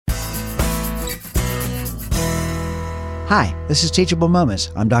Hi, this is Teachable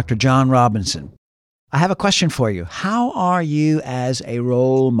Moments. I'm Dr. John Robinson. I have a question for you. How are you as a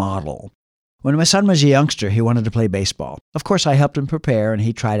role model? When my son was a youngster, he wanted to play baseball. Of course, I helped him prepare, and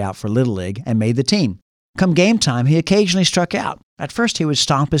he tried out for Little League and made the team. Come game time, he occasionally struck out. At first, he would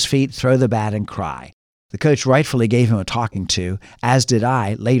stomp his feet, throw the bat, and cry. The coach rightfully gave him a talking to, as did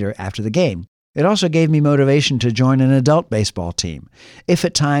I later after the game. It also gave me motivation to join an adult baseball team. If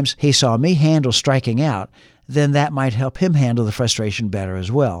at times he saw me handle striking out, then that might help him handle the frustration better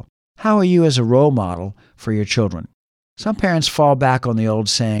as well. How are you as a role model for your children? Some parents fall back on the old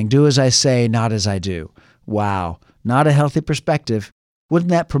saying, do as I say, not as I do. Wow, not a healthy perspective.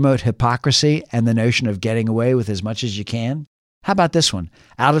 Wouldn't that promote hypocrisy and the notion of getting away with as much as you can? How about this one?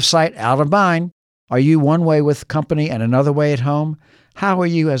 Out of sight, out of mind. Are you one way with company and another way at home? How are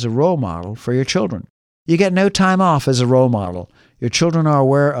you as a role model for your children? You get no time off as a role model. Your children are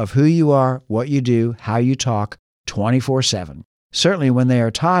aware of who you are, what you do, how you talk, 24/7. Certainly when they are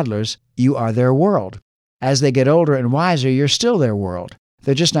toddlers, you are their world. As they get older and wiser, you're still their world.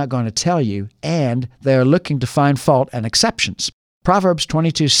 They're just not going to tell you, and they are looking to find fault and exceptions. Proverbs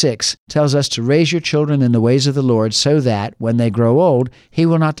 22:6 tells us to raise your children in the ways of the Lord so that, when they grow old, He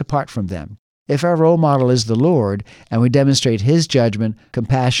will not depart from them. If our role model is the Lord, and we demonstrate His judgment,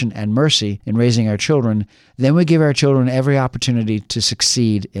 compassion, and mercy in raising our children, then we give our children every opportunity to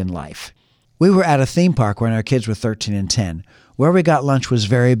succeed in life. We were at a theme park when our kids were 13 and 10. Where we got lunch was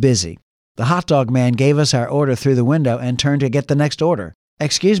very busy. The hot dog man gave us our order through the window and turned to get the next order.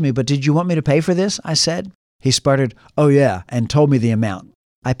 "Excuse me, but did you want me to pay for this?" I said. He sputtered, "Oh yeah," and told me the amount.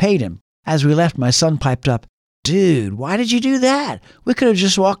 I paid him. As we left, my son piped up, "Dude, why did you do that? We could have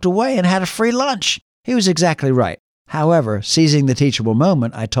just walked away and had a free lunch." He was exactly right. However, seizing the teachable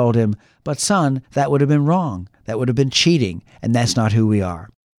moment, I told him, "But son, that would have been wrong. That would have been cheating, and that's not who we are."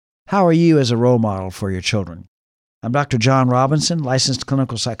 How are you as a role model for your children? I'm Dr. John Robinson, licensed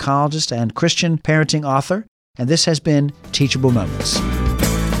clinical psychologist and Christian parenting author, and this has been Teachable Moments.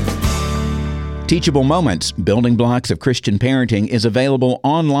 Teachable Moments, Building Blocks of Christian Parenting is available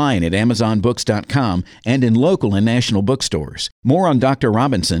online at AmazonBooks.com and in local and national bookstores. More on Dr.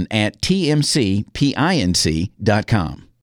 Robinson at tmcpinc.com.